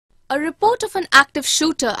A report of an active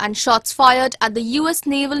shooter and shots fired at the U.S.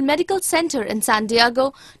 Naval Medical Center in San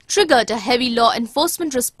Diego triggered a heavy law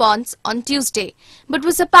enforcement response on Tuesday, but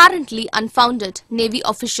was apparently unfounded, Navy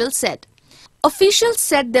officials said. Officials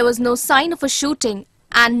said there was no sign of a shooting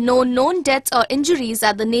and no known deaths or injuries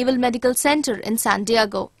at the Naval Medical Center in San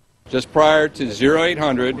Diego. Just prior to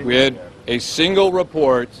 0800, we had a single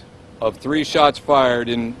report of 3 shots fired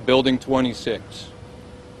in Building 26.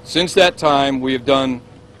 Since that time, we have done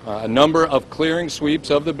a number of clearing sweeps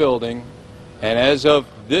of the building, and as of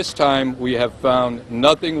this time, we have found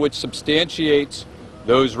nothing which substantiates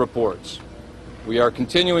those reports. We are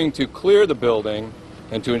continuing to clear the building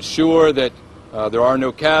and to ensure that there are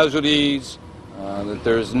no casualties, that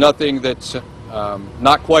there's nothing that's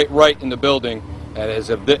not quite right in the building. And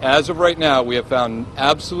as of right now, we have found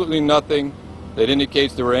absolutely nothing that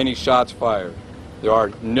indicates there were any shots fired. There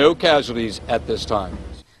are no casualties at this time.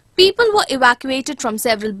 People were evacuated from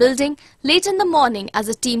several buildings late in the morning as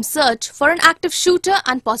a team searched for an active shooter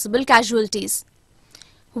and possible casualties.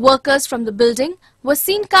 Workers from the building were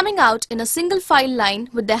seen coming out in a single file line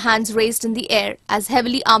with their hands raised in the air as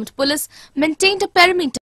heavily armed police maintained a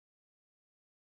perimeter